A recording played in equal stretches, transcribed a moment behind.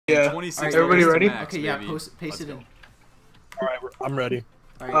Yeah. 26 Everybody ready? max, Okay, yeah, baby. paste it in. Alright, I'm ready.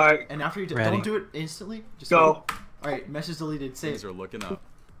 Alright, and after you Ready. don't do it instantly. Just Go. Alright, message deleted. Say Things are looking up.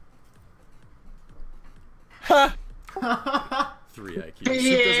 Ha! 3 IQ.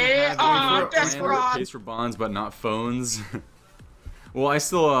 Yeah, Soup doesn't that's have a fraud. case for bonds, but not phones. Well, I'm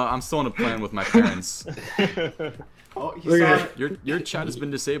still on a plan with my parents. Oh, he Look saw at it. Your chat has been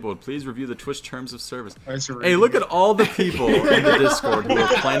disabled. Please review the Twitch terms of service. That's Hey, look at all the people in the Discord who are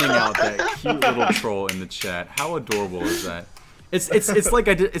planning out that cute little troll in the chat. How adorable is that? It's like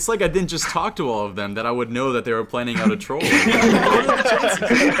I didn't just talk to all of them that I would know that they were planning out a troll. What are the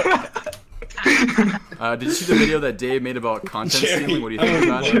chances? Did you see the video that Dave made about content stealing? What do you think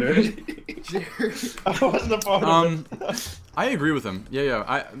about it? I wasn't a part of it. I agree with him.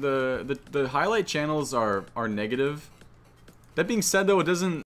 Yeah. The highlight channels are negative. That being said, though, it doesn't